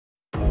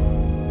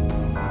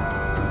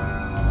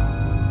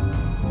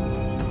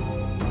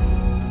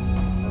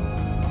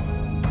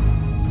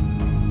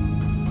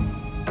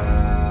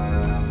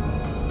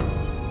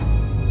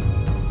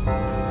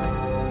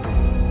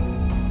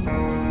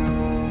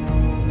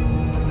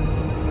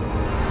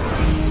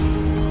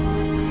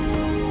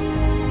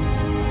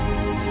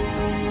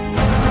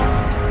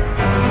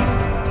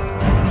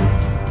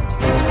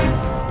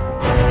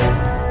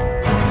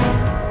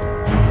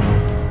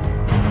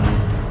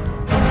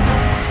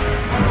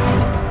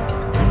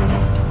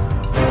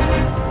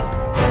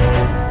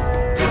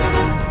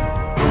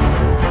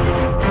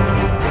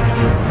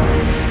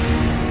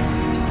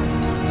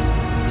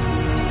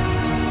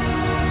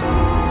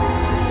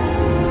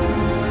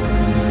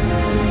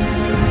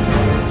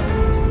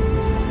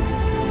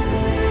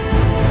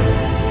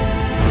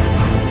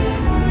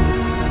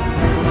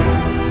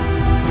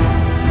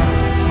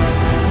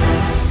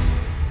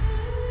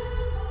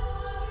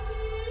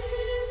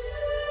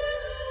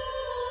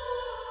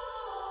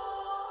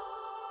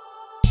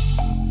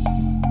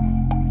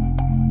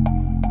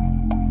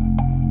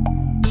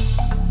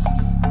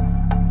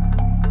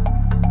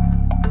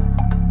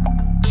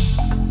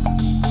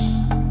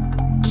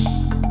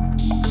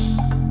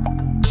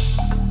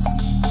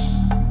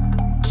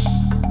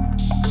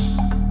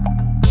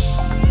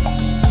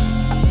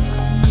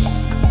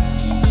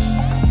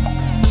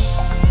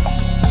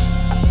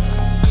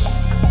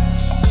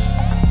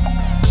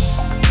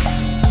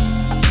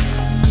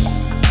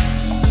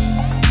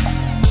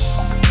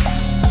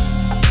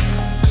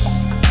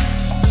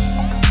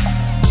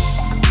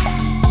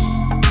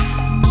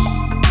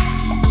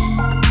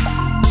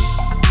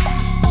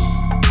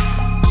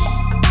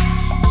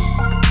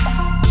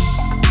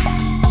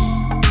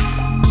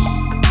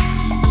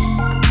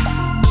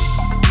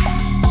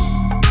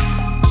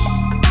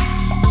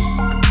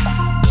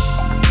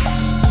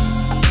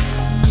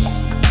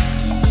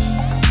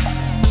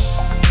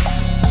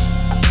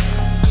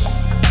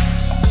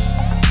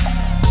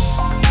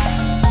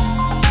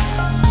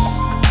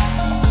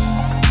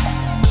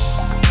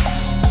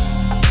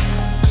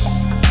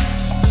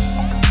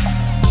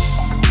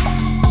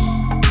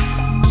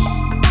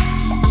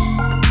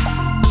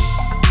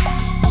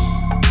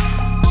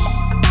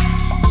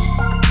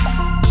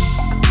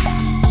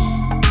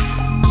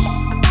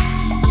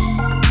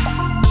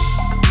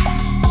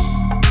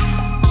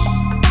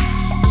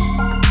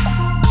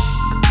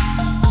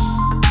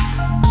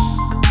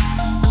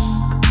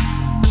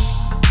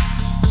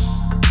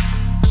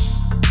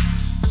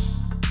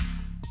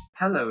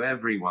Hello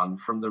everyone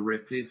from the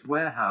Ripley's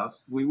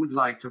warehouse. We would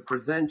like to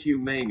present you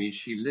Mamie.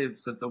 She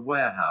lives at the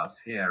warehouse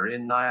here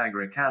in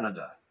Niagara,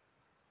 Canada.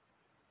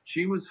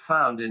 She was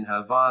found in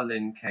her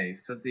violin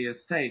case at the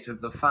estate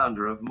of the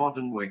founder of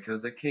modern Wicca,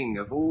 the king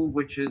of all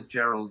witches,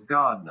 Gerald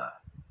Gardner.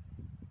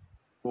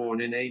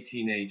 Born in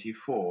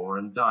 1884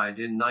 and died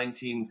in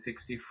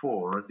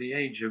 1964 at the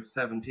age of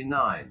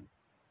 79.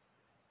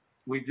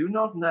 We do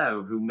not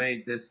know who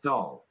made this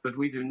doll, but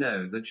we do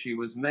know that she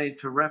was made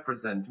to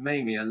represent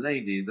Mamie, a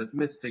lady that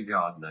Mr.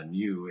 Gardner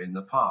knew in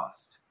the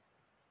past.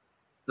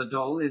 The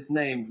doll is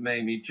named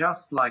Mamie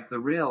just like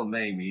the real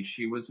Mamie.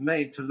 She was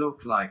made to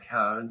look like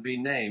her and be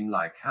named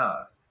like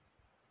her.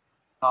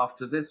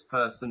 After this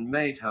person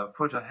made her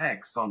put a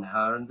hex on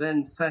her and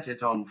then set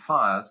it on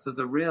fire, so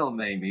the real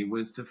Mamie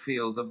was to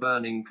feel the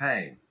burning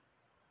pain.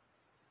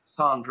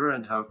 Sandra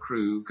and her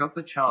crew got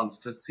the chance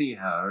to see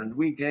her, and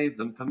we gave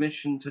them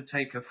permission to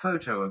take a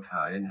photo of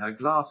her in her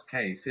glass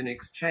case in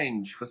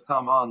exchange for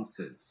some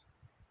answers.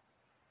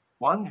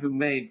 1. Who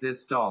made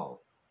this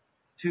doll?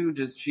 2.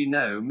 Does she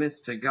know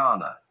Mr.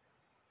 Garner?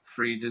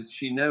 3. Does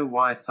she know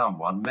why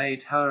someone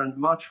made her, and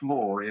much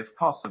more if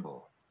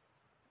possible.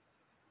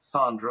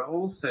 Sandra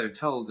also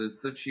told us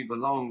that she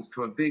belongs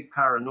to a big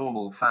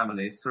paranormal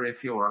family, so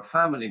if you're a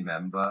family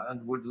member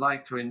and would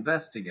like to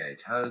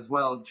investigate her as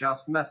well,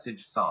 just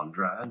message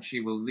Sandra and she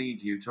will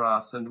lead you to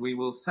us and we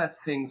will set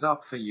things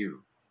up for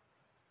you.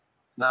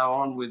 Now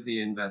on with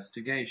the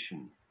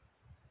investigation.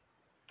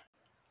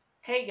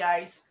 Hey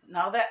guys,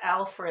 now that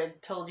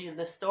Alfred told you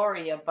the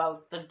story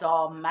about the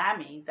doll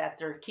Mammy that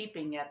they're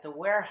keeping at the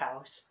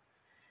warehouse,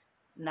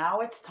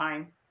 now it's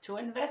time to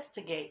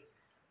investigate.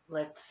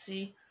 Let's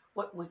see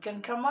what we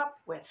can come up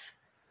with.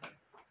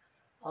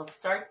 I'll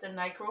start the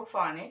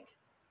necrophonic.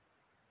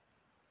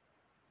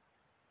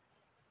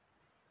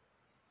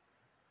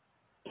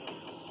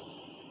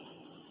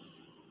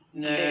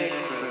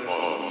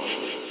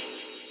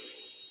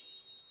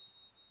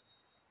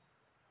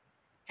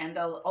 And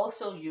I'll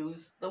also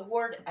use the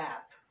word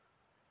app.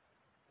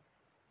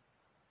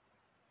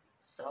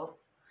 So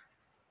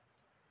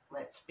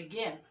let's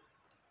begin.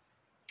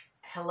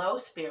 Hello,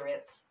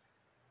 spirits.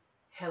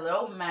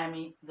 Hello,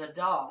 Mammy the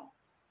doll.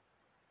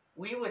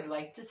 We would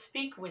like to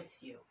speak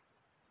with you.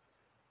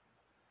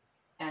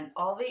 And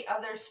all the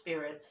other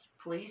spirits,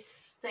 please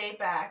stay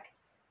back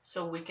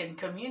so we can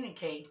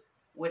communicate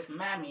with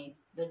Mammy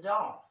the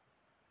doll.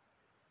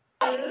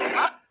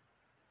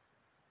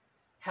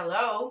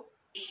 Hello?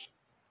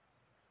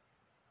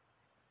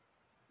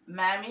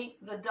 Mammy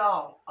the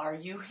doll, are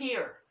you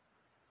here?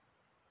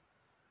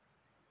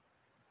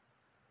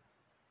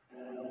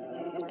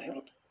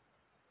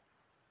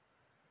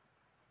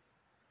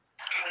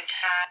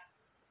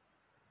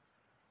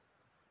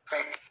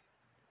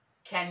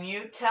 Can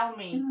you tell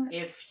me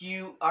if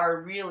you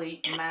are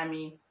really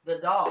Mammy the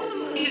doll?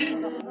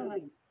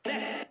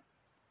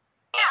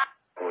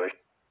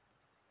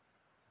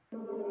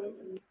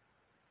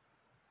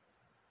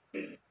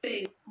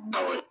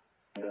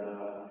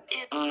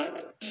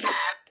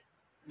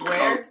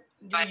 Where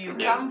do you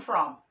come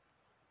from?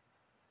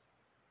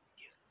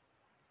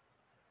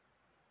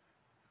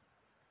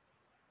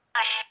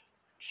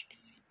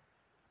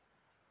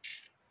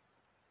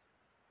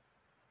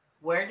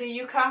 Where do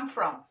you come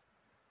from?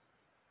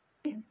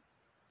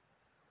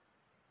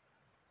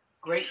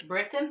 Great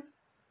Britain?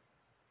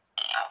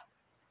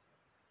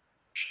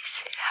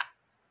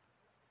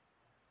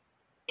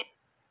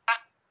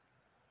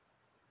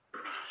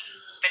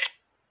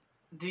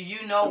 Do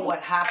you know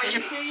what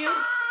happened to you?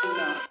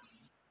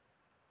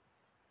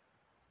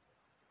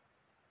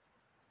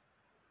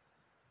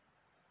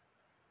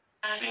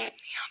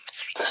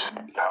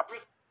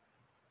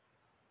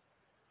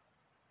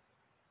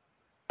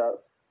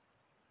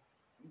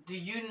 Do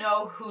you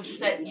know who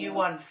set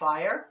you on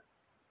fire?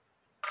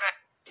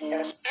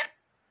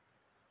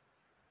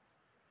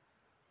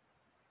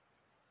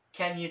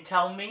 Can you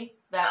tell me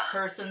that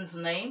person's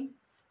name?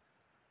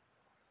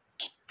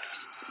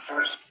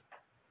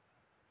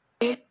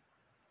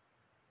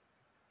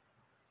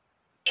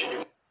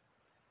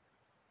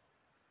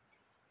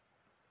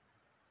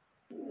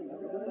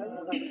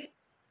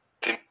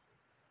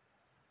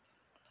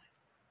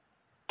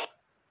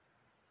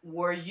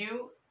 Were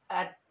you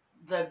at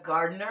the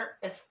Gardner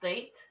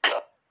estate?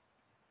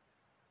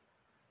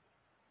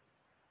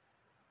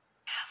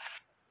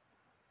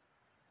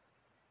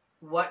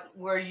 What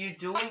were you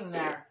doing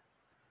there?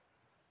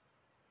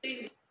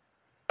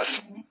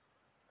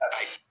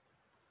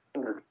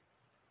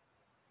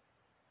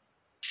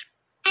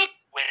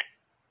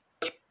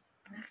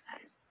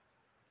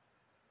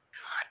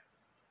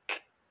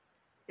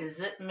 Is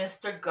it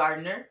Mr.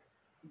 Gardner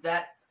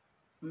that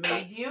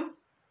made you?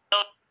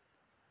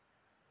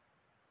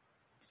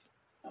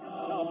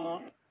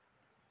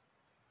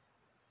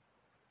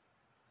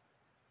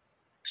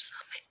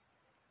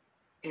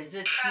 Is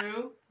it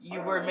true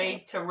you were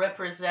made to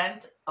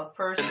represent a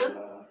person?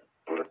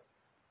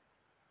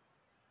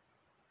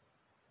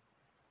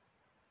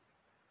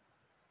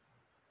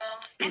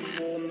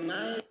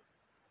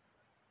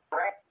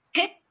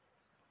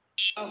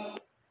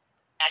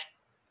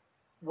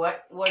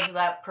 What was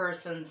that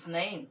person's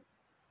name?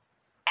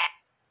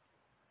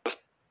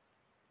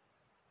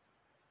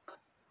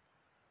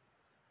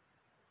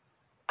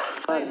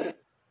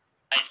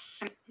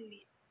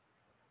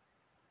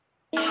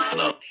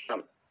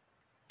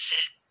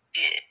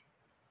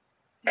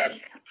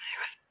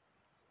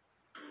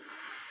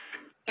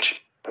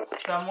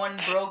 Someone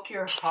broke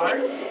your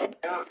heart?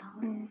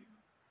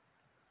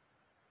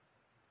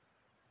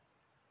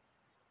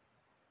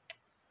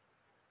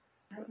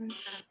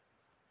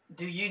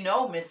 Do you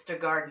know Mr.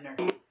 Gardner?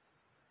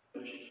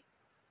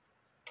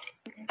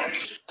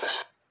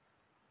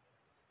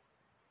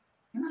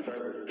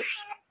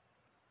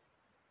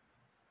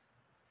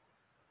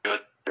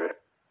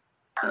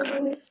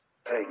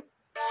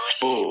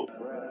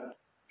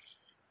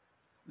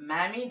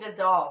 Mammy the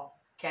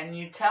doll, can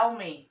you tell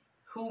me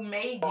who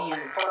made you?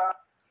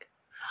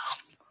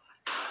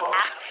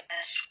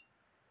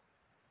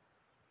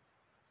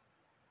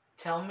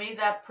 Tell me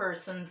that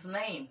person's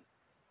name.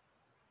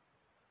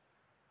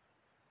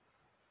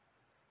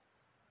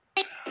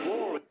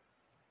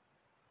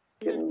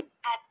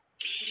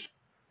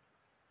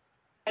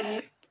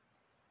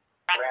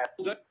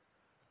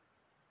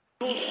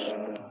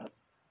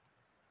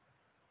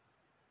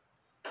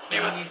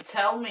 Can you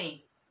tell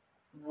me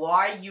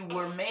why you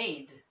were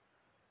made?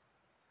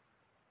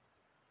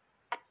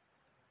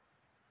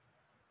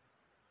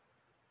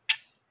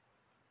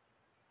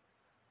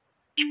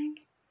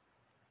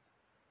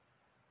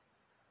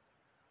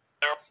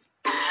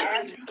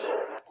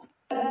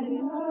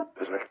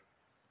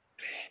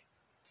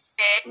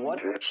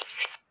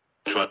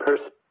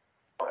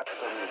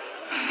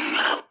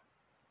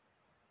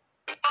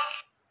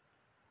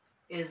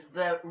 Is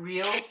the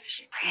real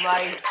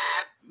life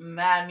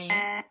Mammy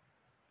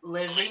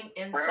living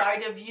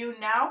inside of you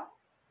now?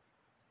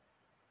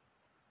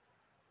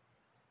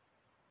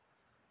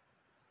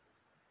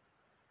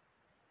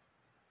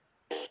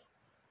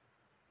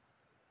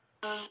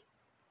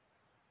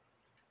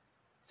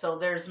 So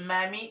there's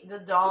Mammy the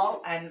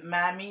doll and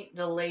Mammy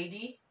the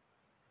lady.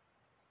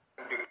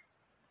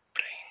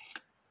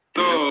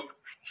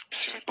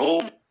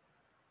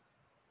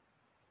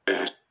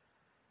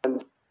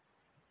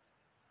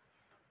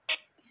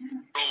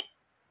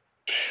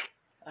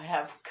 I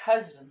have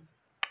cousin.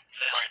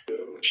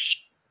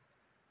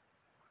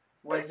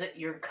 Was it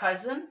your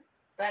cousin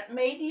that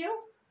made you?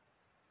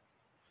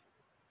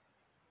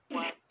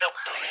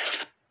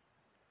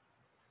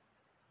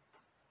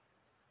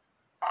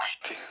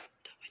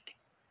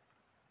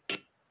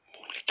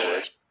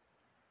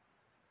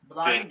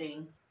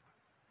 Blinding.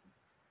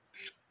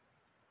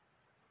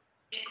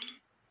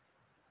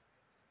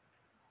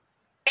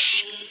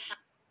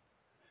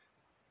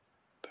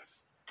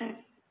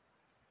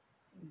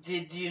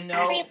 Did you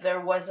know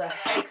there was a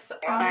hex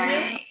on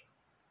you?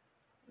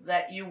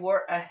 That you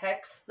were a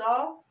hex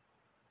doll?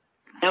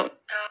 Nope.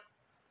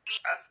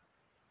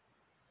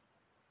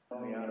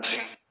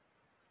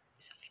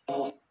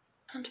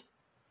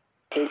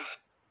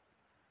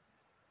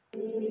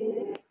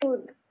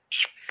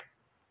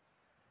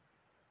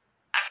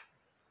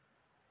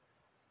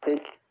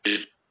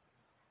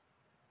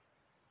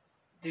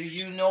 Do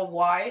you know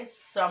why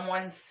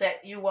someone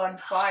set you on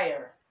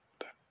fire?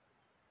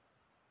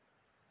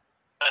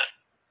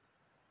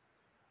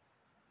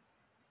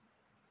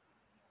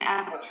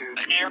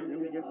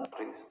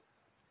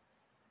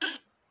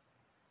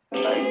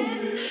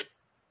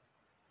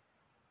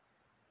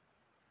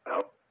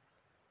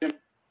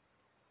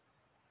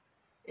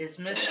 Is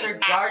Mr.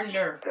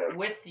 Gardner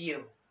with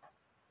you?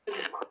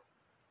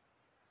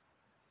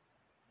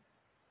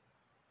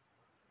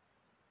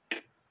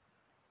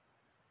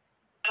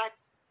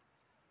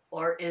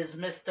 Or is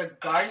Mr.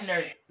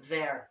 Gardner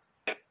there?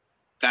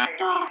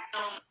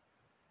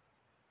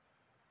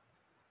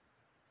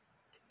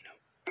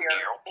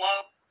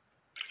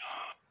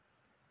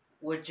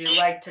 Would you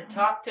like to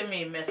talk to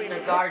me,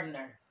 Mr.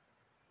 Gardner?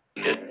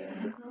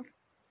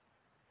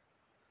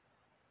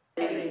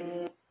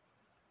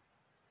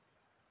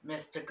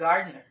 Mr.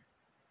 Gardner,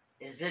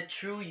 is it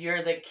true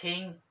you're the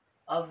king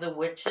of the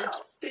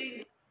witches?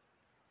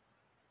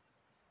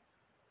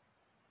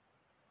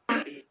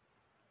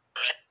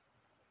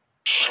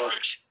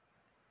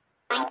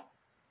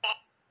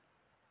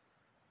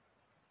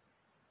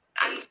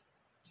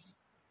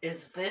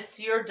 Is this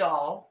your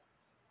doll?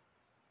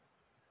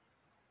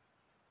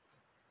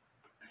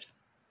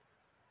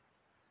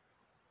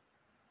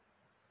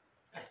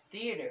 A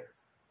theater.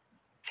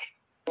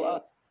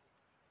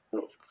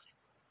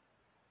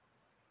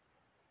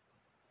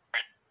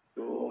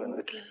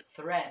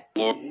 Threat.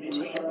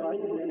 Okay.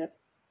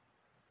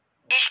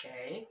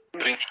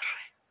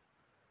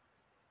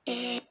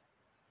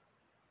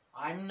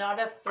 I'm not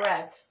a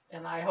threat,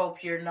 and I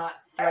hope you're not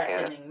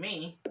threatening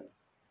me.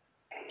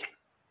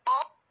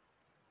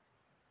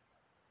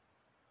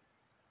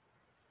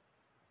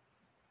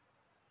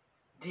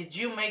 Did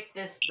you make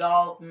this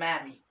doll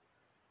Mammy?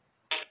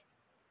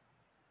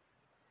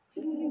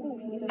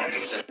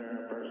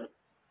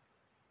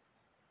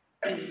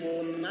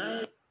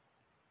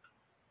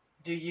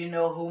 Do you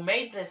know who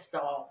made this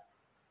doll?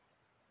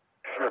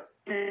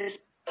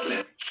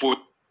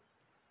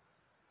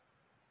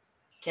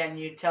 Can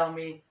you tell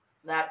me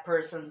that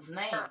person's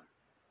name?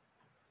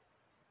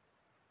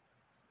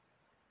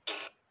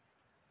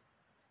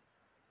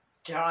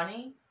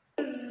 Johnny?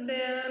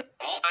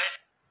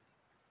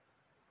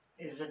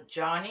 Is it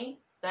Johnny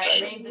that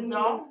made the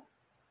doll?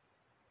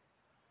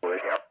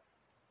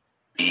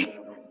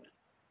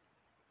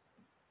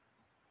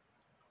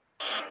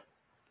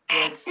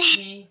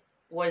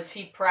 Was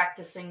he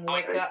practicing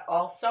Wicca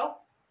also?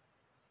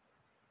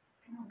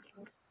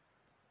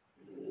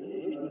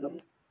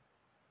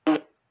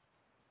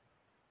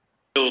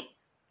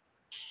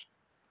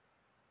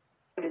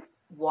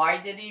 Why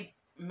did he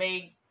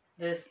make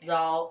this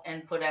doll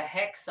and put a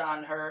hex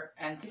on her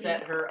and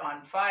set her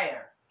on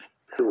fire?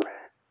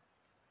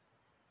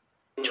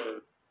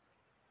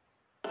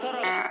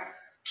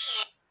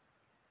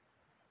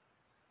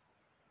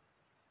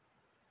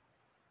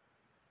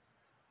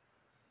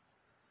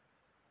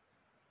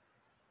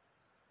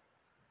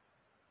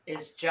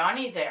 Is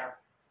Johnny there?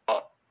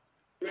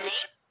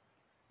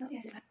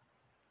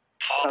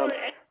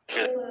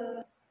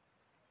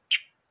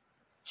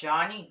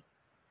 Johnny?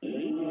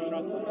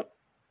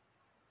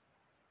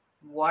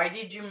 Why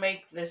did you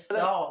make this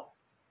doll?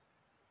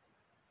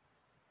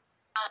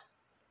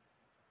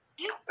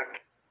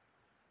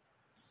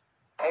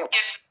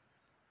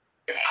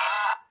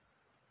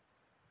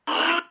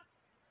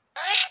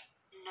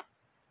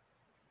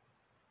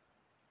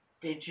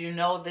 Did you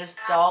know this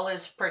doll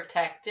is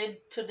protected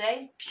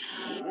today?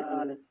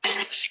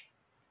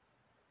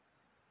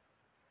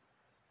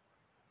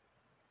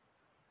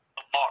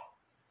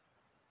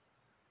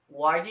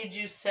 Why did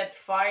you set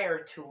fire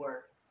to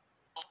her?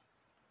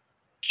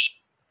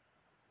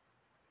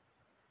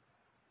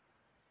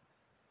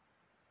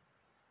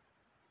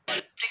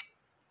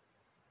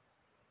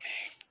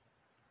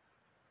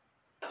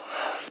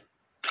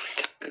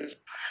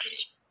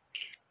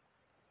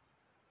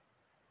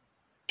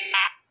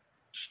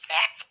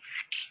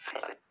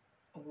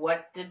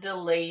 What did the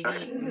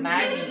lady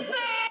Mammy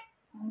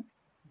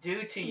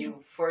do to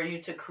you for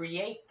you to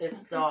create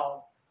this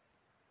doll?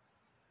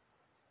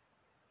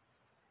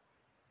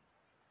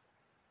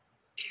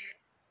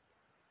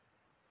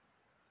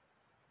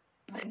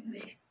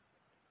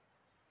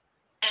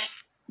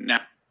 No.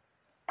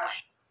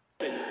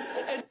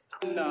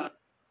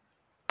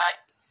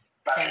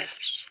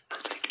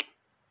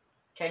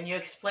 Can you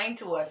explain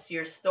to us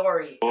your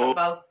story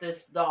about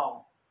this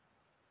doll?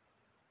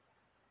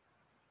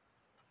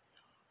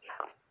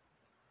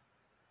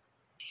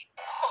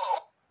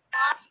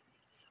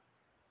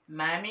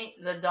 Mammy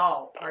the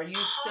doll, are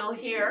you still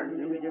here?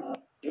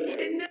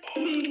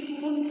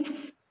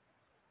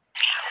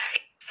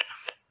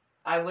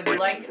 I would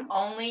like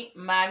only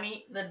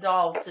Mammy the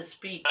doll to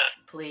speak,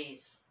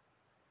 please.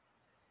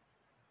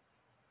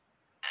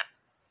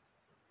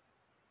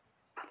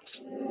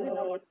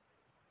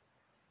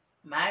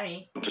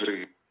 Mammy,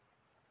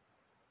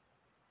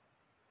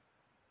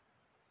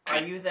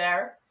 are you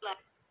there?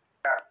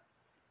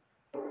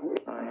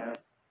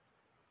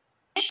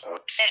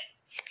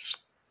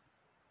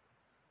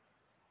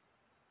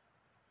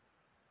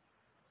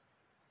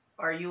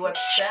 Are you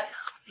upset,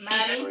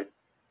 Mammy?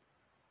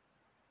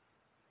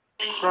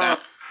 No.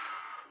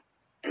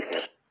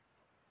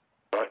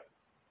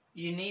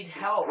 You need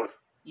help.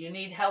 You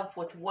need help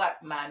with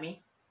what,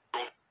 Mammy?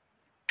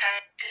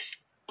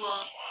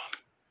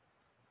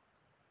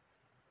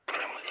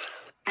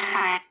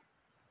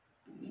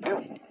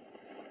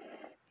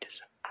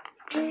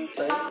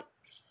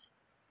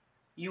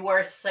 You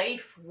are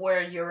safe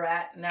where you're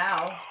at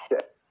now.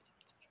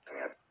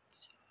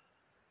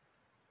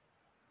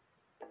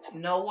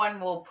 No one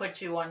will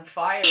put you on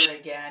fire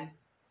again.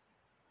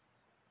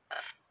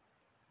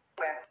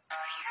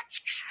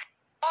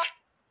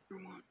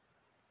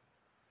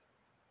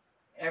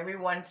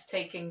 Everyone's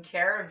taking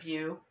care of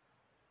you.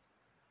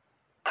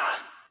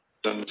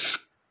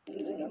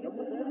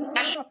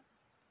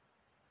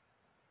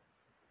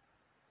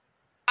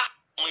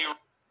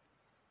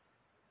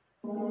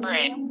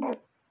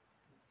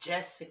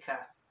 Jessica.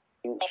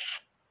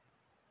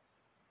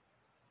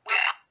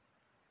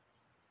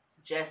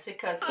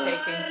 Jessica's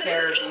taking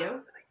care of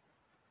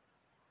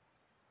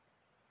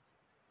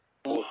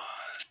you.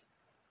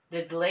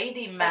 Did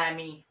Lady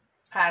Mammy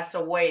pass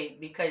away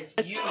because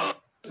you,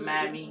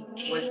 Mammy,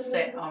 was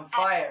set on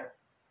fire?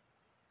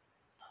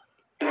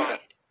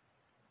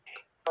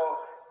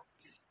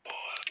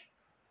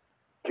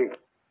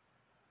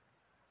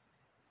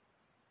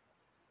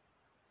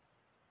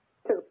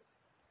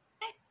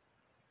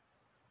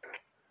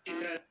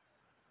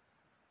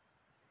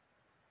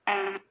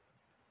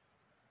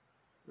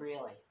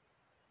 Really?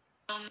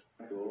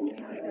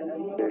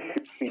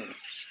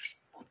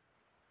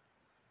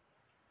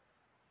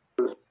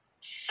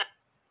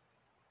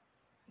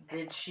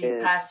 Did she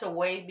pass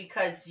away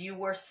because you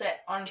were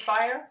set on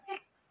fire?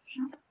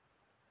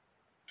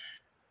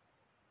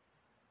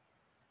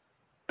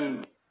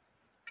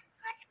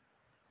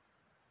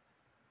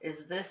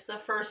 Is this the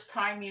first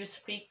time you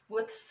speak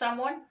with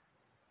someone?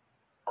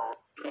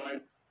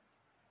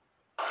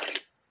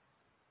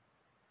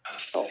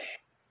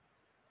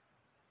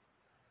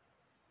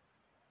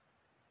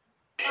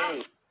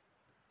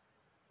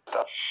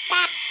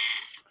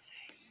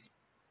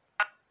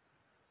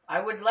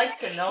 would like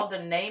to know the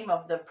name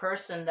of the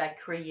person that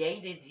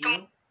created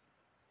you.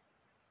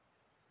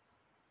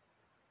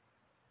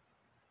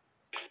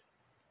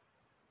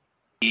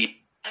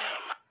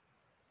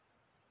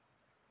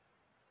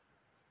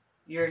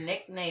 Your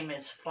nickname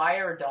is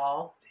Fire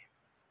Doll.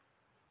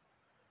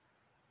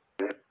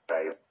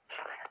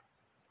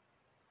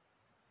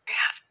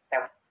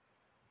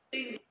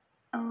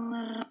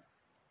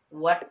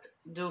 What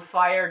do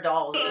fire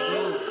dolls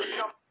do?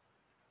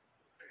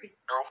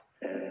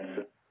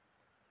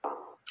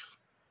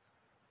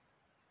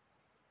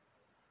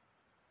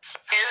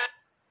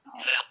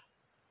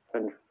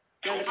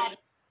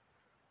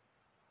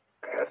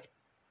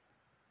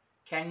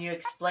 Can you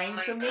explain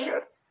to me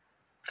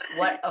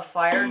what a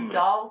fire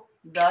doll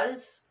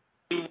does?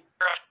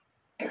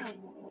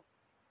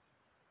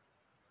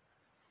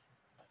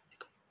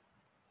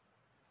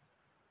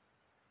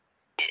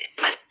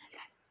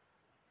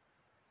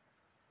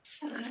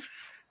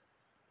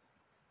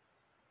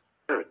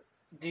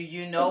 Do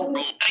you know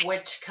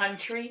which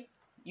country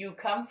you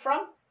come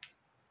from?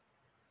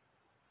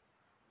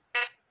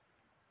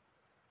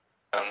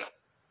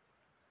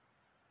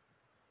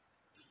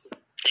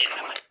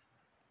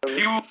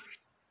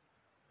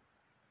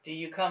 Do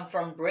you come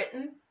from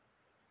Britain?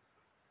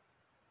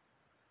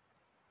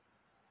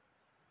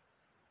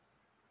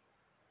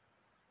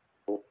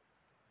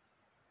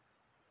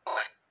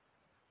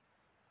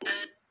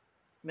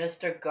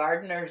 Mr.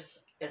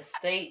 Gardner's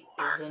estate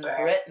is in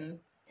Britain.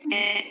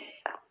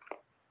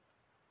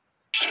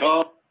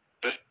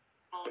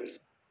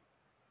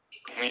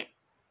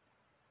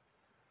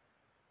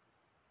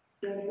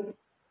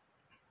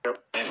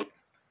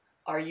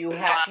 Are you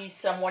happy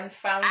someone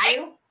found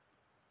you?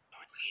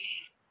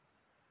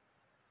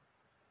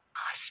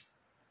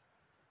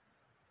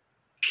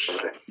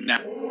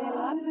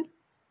 No.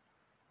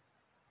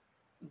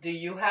 Do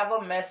you have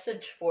a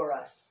message for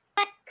us?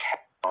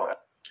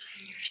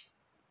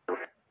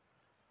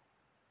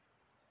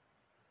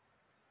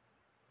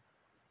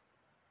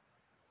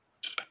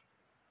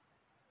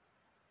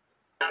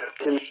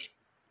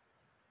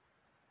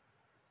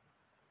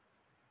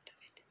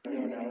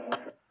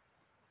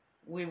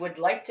 We would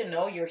like to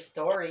know your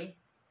story.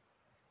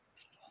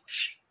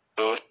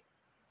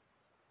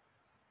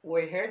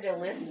 We're here to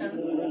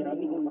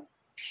listen.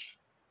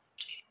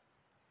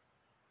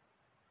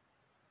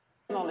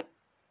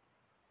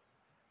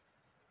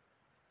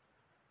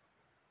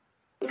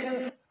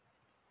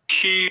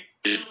 She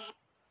is.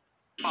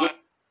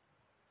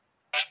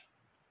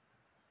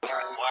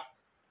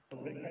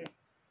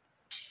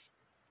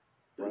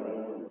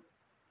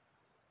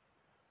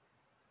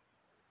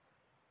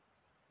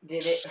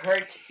 Did it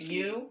hurt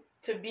you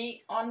to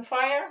be on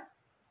fire?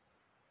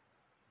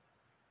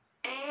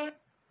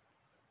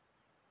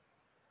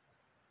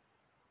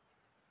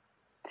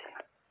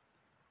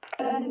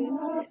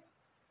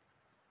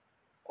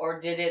 Or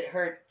did it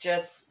hurt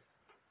just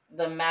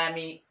the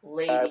mammy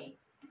lady?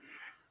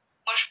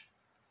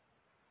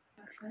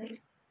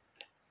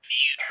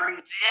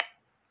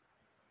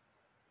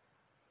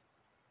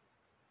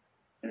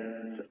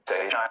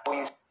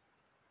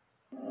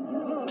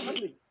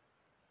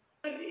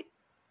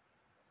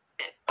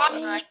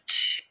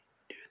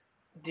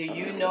 Do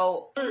you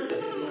know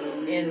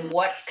in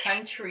what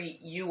country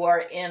you are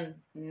in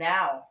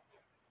now?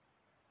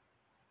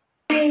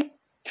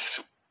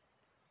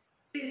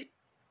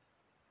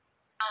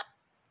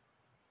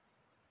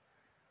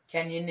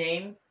 Can you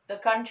name the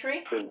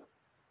country?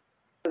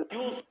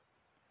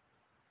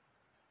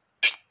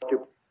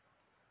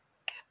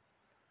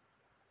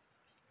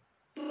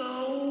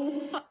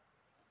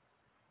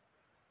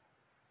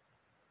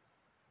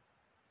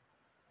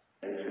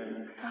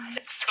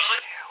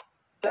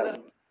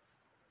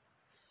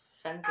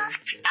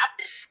 Sentences.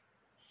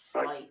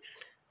 Slight.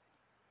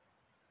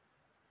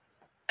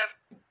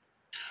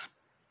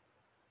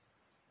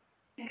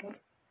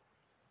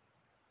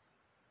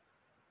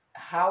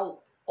 How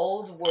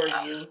old were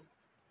you,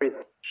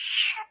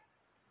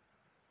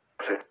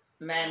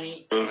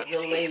 Mammy,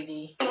 the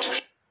lady?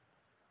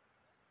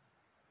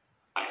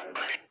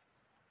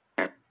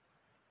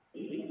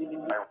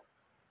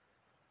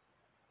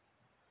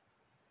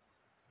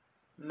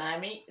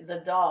 Mammy,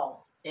 the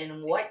doll,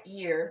 in what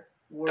year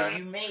were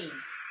you made?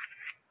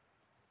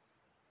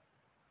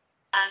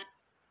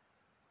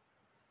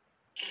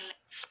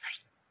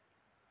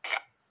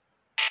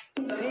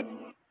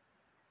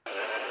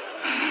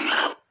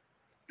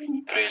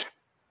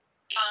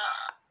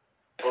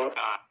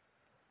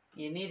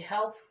 You need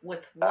help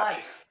with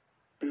what?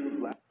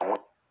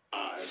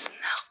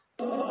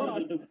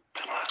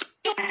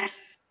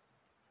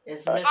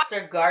 Is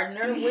Mr.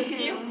 Gardner with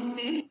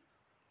you?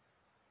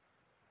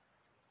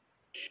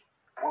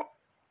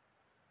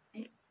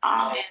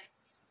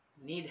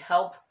 Need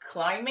help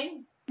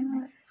climbing?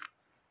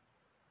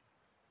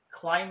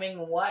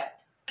 Climbing what?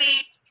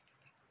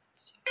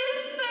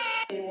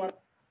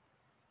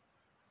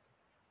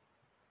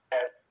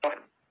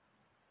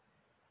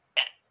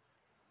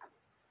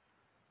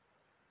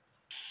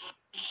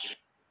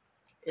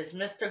 Is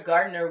Mr.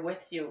 Gardner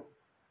with you?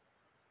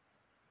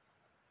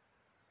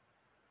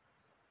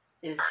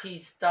 Is he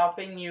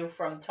stopping you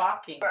from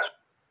talking?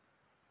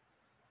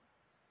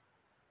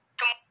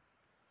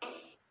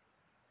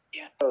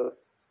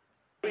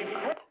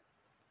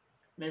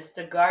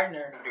 Mr.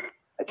 Gardner,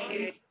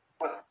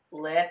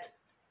 let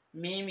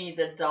Mimi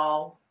the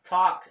doll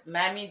talk.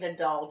 Mammy the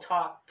doll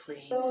talk,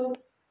 please.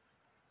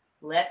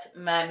 Let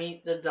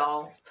Mammy the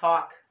doll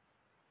talk.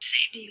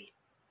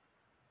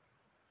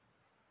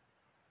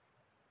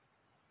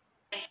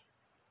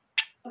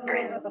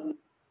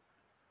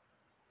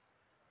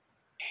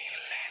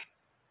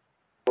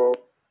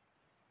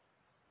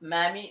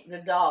 Mammy the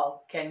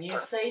doll, can you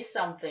say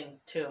something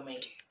to me?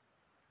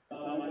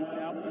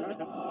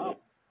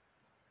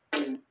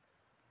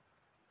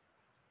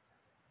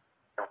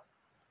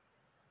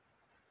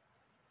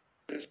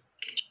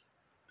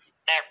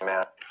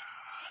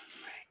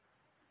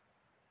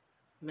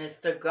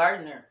 Mr.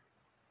 Gardner,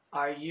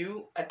 are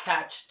you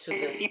attached to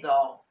this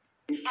doll?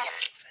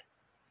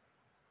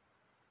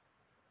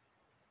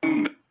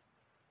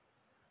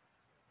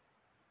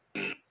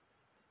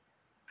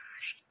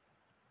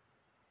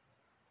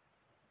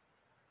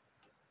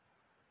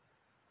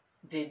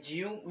 Did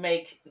you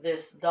make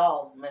this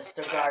doll,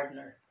 Mr.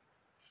 Gardner?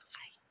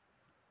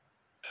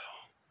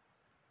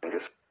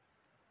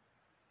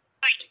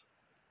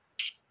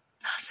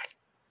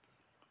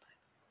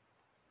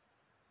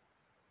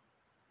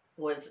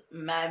 Was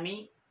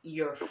Mammy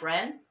your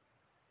friend?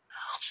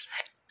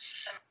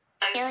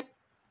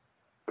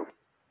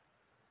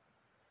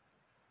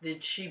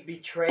 Did she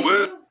betray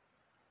you?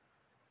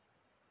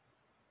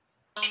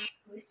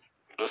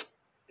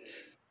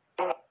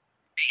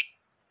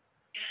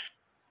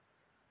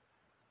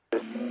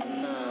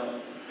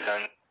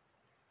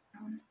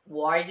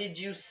 Why did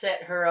you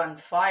set her on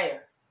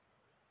fire?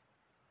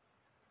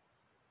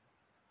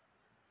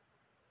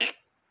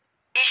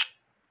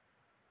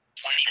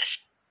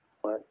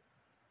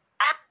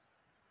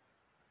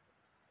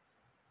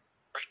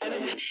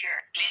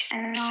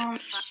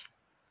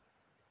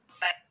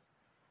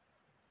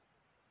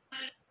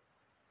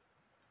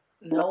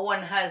 No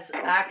one has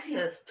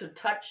access to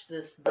touch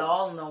this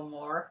doll no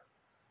more.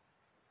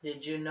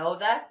 Did you know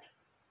that?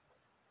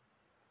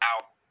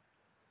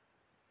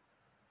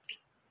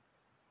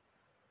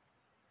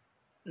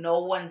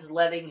 No one's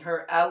letting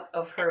her out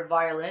of her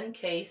violin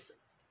case,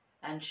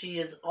 and she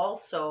is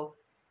also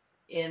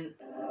in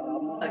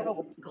a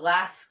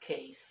glass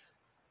case.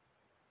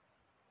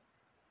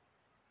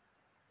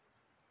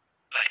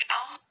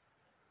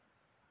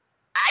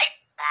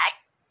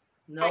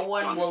 No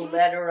one will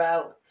let her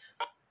out.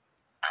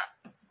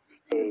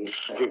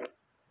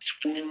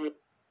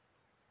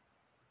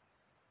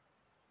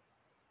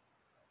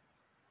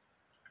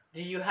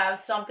 Do you have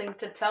something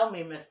to tell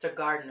me, Mr.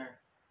 Gardner?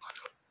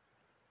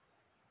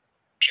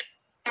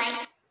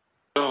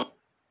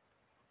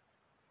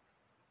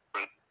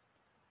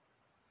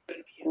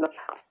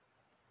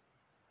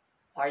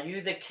 Are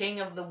you the king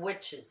of the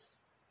witches?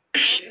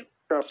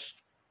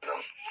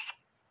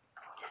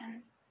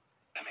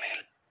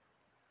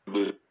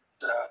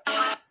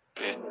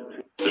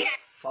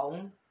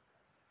 Phone?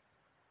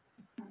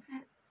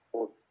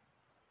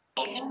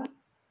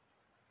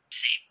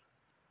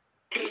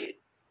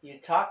 You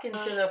talk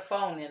into the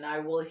phone and I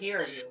will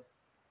hear you.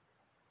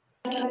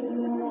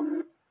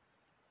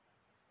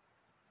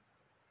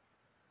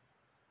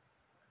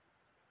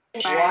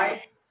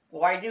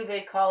 Why do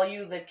they call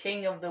you the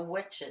king of the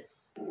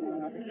witches?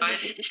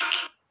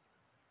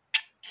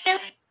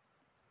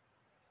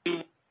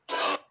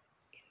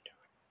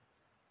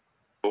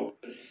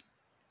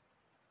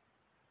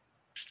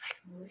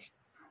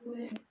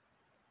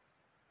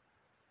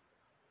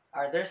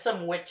 Are there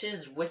some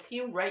witches with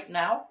you right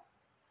now?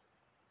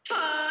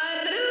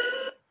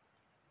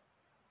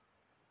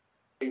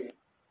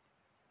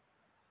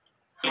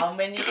 How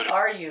many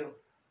are you?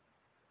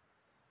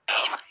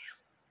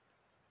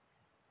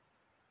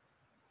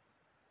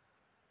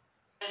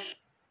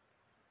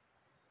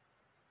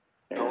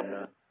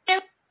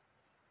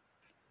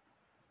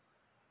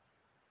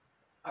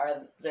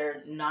 Are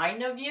there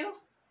 9 of you?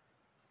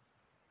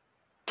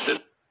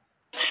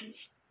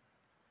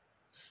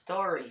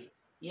 Story.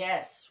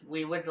 Yes,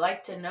 we would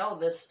like to know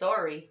the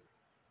story.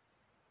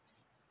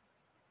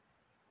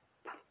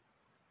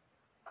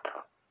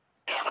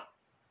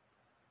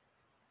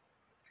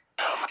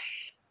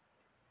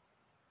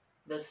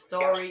 The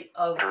story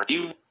of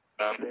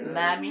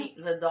Mammy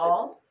the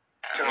doll?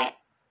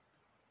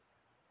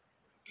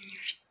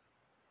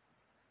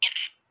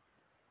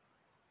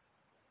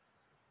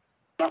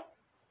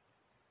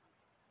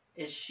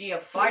 Is she a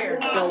fire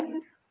doll?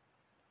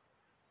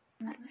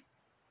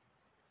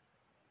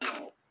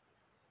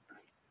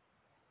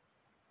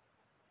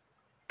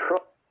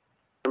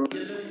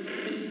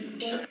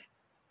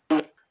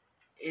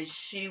 Is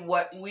she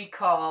what we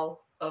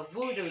call a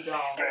voodoo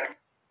doll?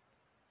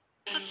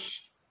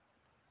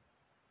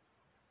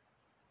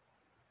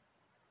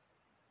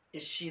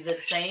 Is she the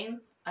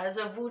same as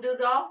a voodoo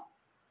doll?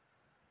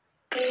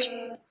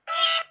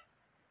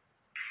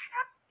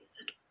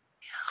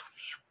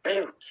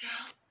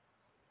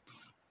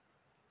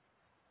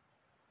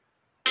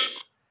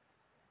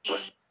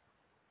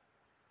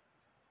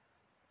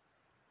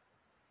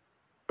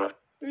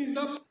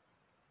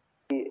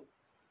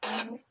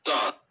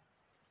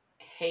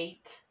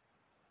 Hate.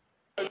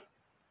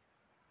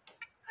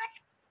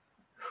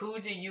 Who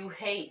do you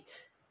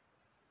hate?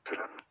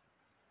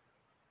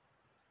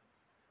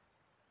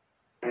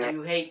 Do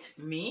you hate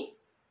me?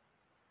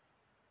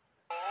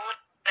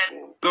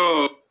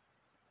 Go.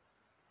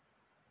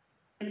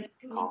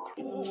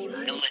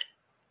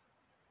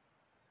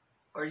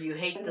 Or you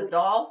hate the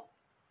doll?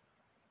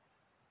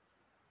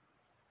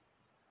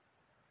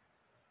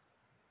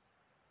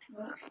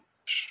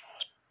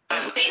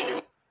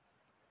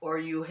 Or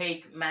you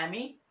hate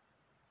Mammy?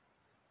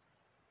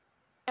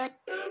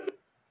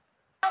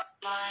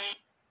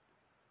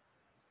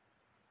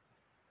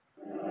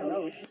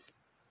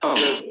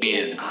 Oh,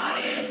 being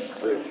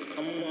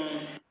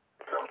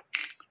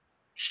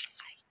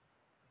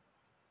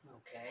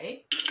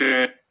Okay.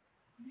 dead.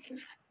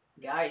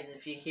 Guys,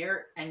 if you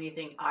hear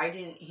anything I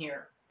didn't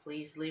hear,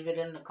 please leave it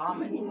in the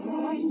comments.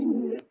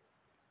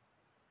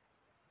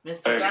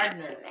 Mr.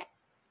 Gardner,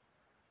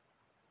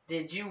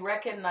 did you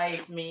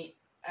recognize me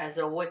as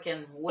a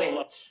Wiccan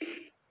witch?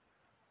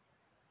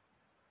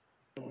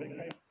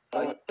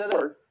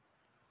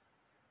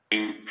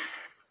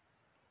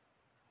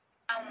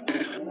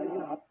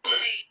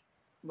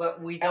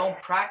 But we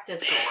don't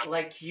practice it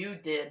like you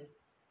did.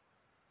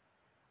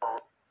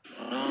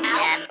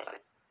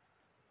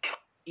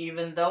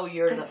 Even though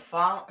you're the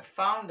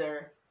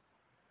founder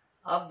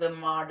of the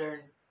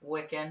modern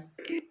Wiccan.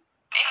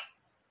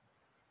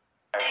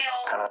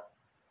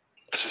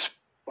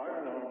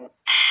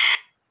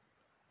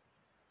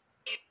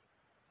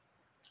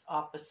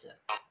 Opposite.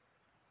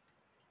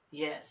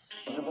 Yes,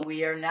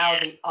 we are now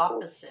the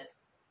opposite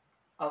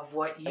of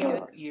what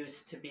you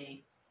used to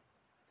be.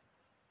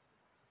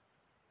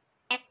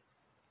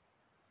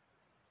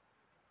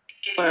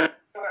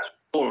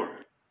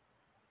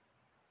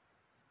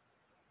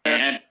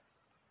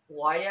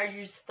 Why are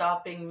you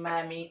stopping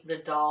Mammy the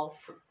doll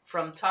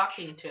from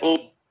talking to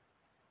me?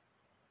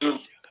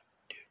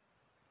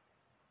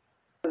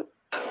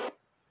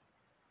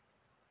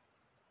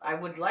 I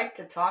would like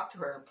to talk to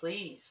her,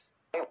 please.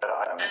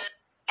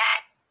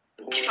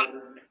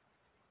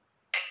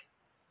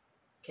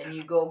 Can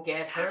you go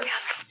get her?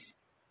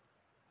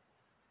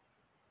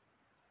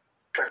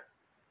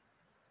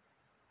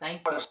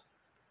 Thank you.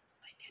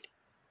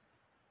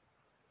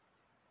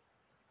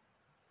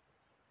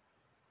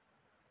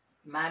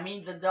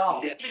 Mammy the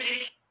doll.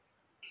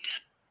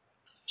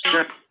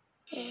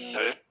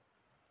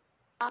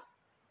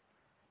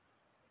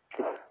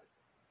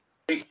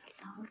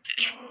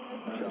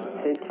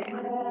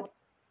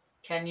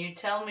 Can you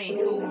tell me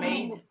who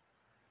made...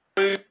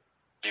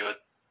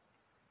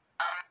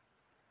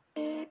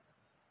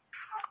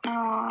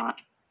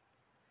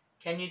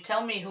 Can you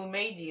tell me who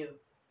made you?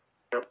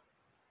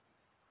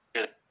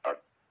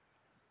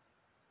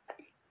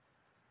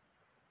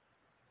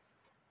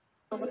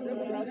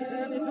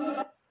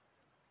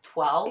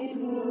 12?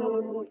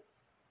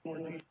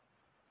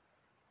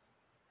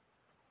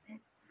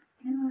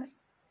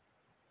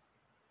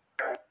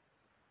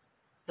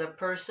 The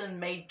person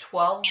made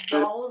 12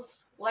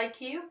 dolls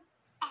like you?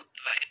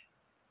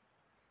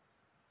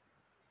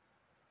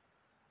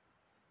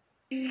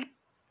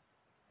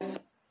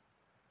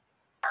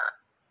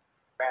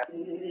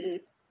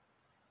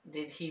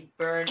 Did he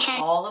burn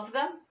all of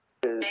them?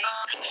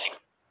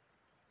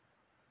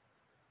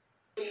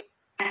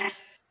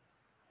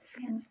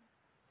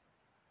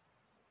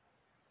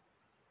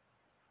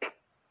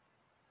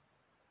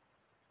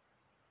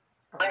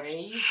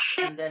 Raised,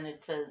 and then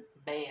it says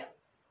bail.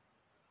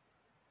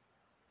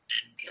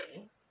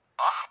 Okay.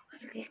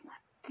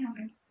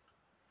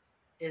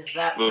 Is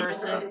that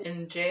person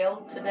in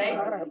jail today?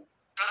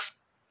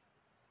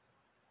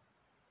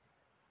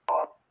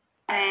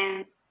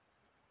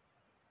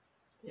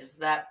 Is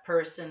that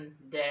person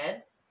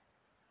dead?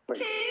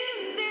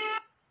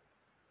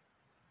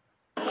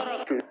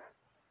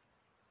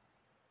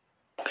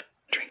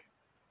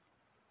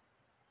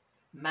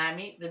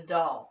 Mammy the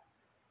doll.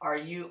 Are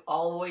you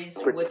always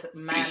with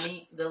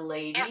Mammy the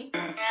lady?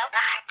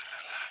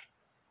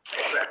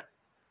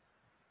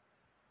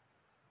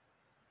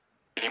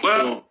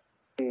 Well,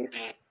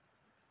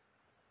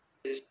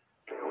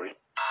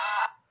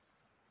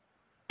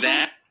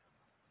 that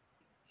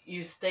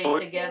You stay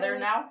together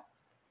now?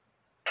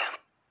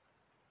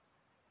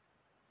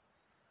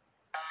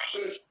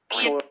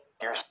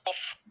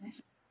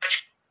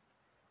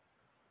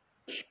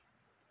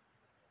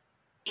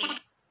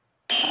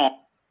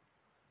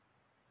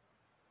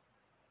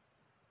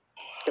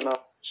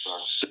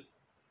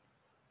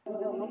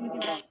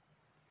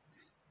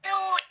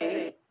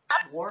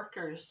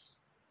 Workers.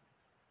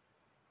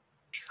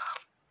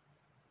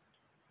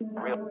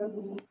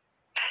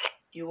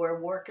 You were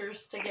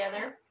workers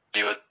together?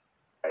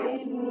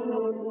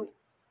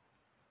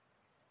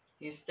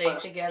 You stay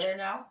together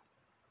now?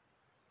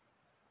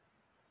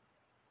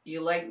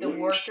 You like the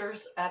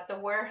workers at the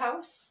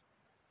warehouse?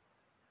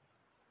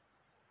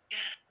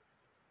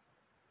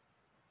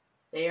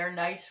 They are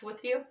nice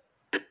with you?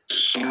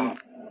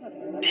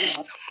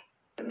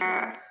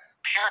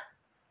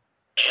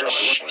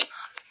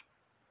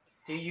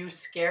 Do you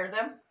scare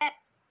them?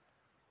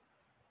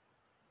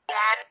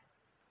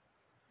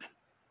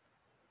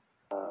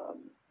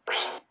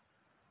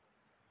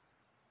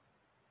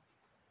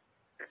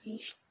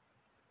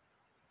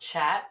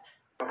 Chat?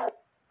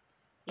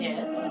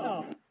 Yes.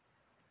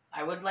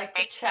 I would like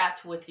to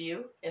chat with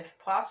you, if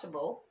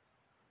possible.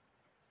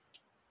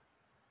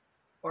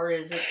 Or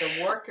is it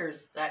the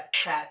workers that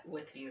chat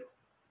with you?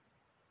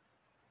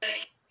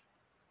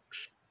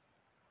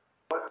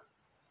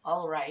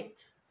 All right.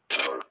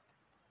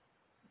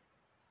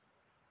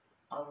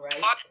 All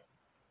right.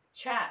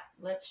 Chat.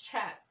 Let's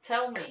chat.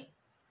 Tell me,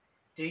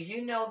 do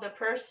you know the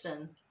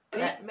person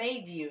that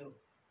made you?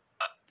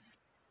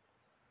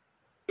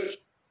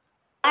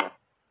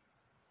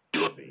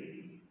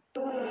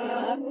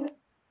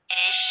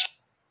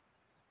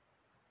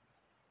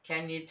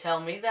 Can you tell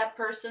me that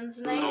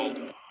person's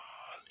name?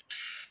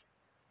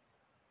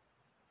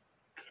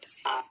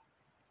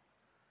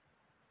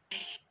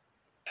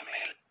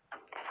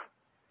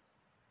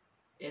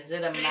 Is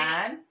it a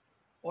man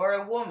or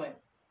a woman?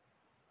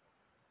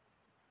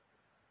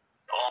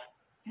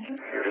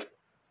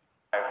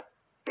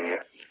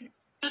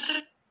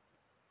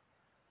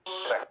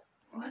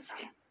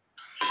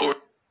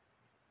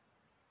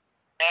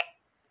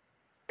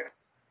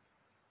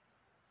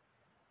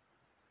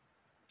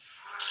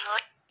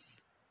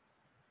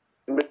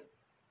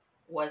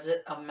 Was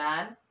it a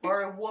man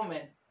or a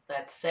woman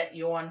that set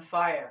you on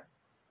fire?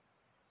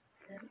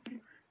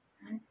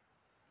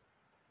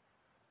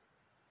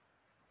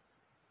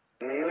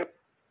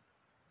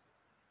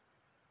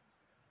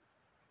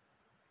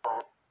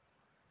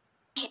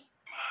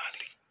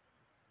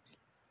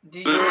 Do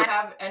you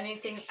have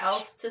anything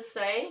else to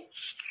say?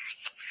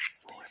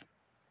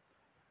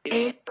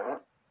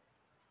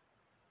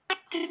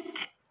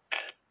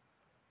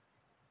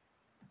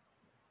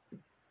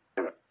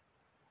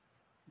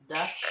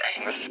 Dust.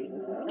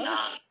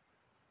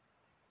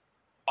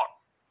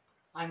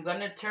 I'm going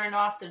to turn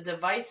off the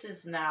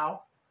devices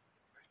now.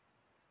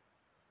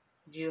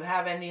 Do you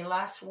have any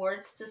last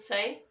words to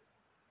say?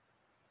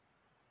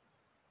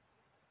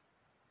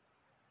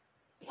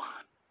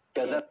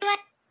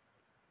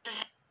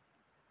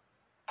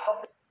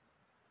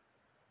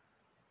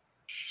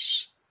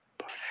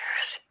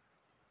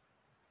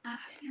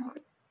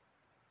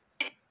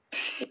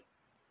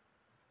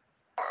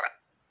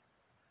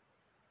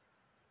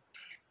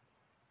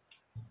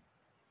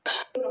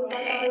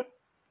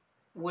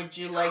 Would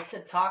you like to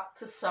talk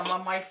to some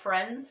of my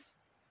friends?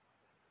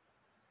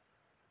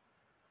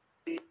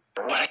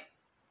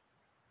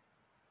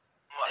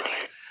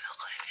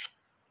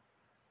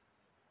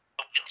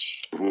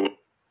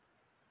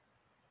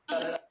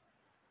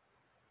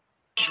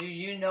 Do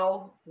you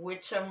know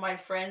which of my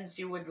friends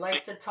you would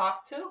like to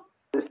talk to?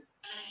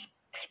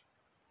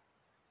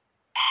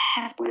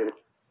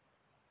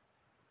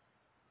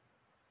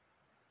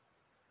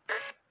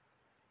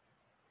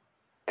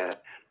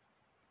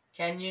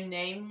 Can you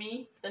name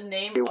me the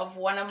name of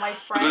one of my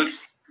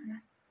friends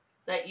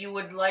that you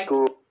would like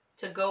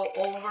to go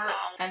over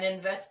and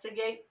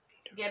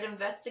get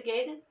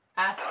investigated?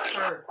 Ask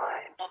her.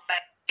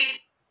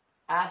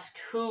 Ask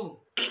who.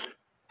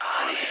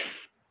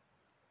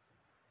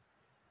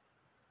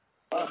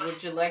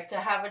 Would you like to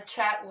have a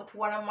chat with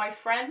one of my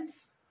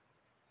friends?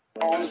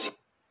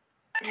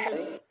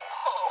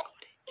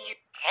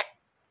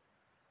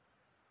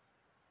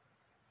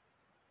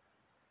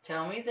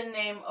 Tell me the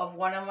name of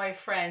one of my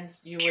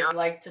friends you would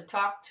like to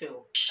talk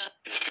to.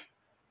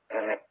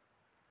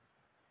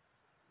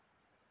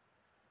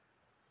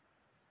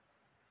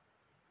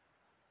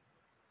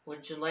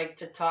 Would you like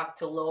to talk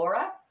to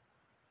Laura?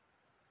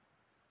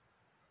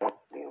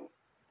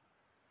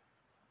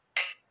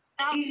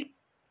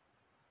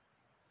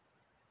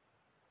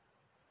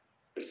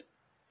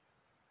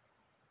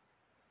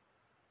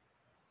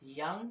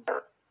 Young?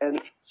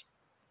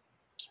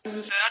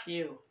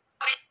 Few.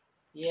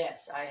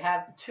 Yes, I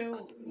have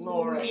two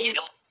Laura's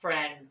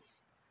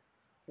friends.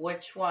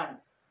 Which one?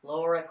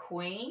 Laura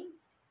Queen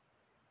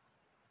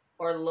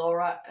or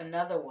Laura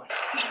another one?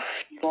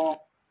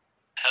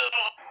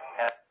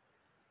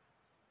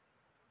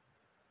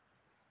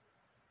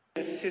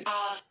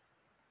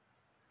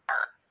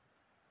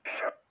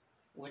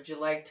 Would you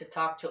like to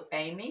talk to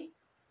Amy?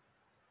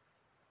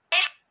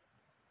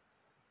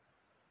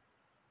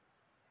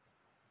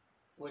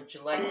 Would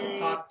you like to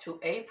talk to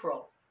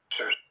April?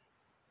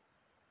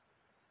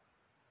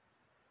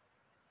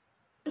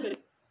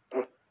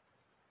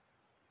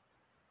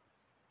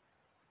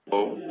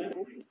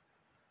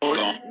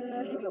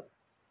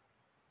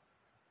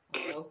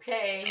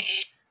 Okay.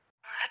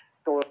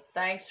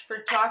 Thanks for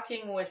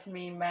talking with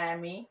me,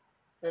 Mammy,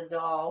 the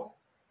doll.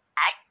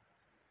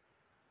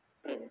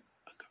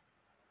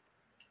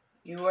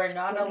 You are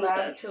not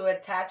allowed to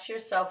attach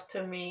yourself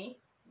to me,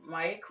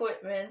 my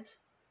equipment,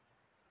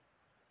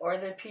 or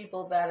the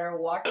people that are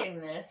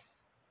watching this.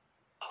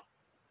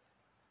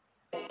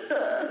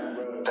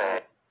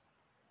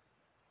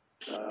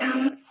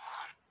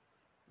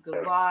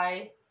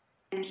 Goodbye.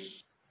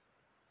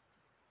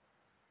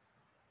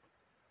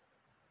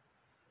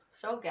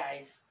 So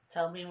guys,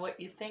 tell me what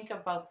you think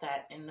about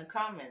that in the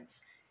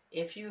comments.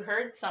 If you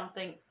heard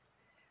something,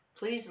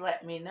 please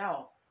let me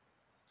know.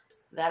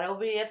 That'll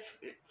be it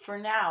for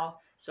now.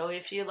 So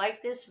if you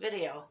like this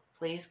video,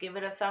 please give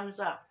it a thumbs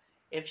up.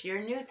 If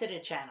you're new to the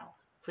channel,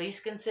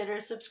 please consider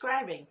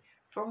subscribing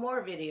for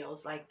more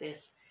videos like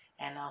this.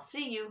 And I'll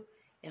see you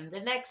in the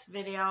next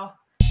video.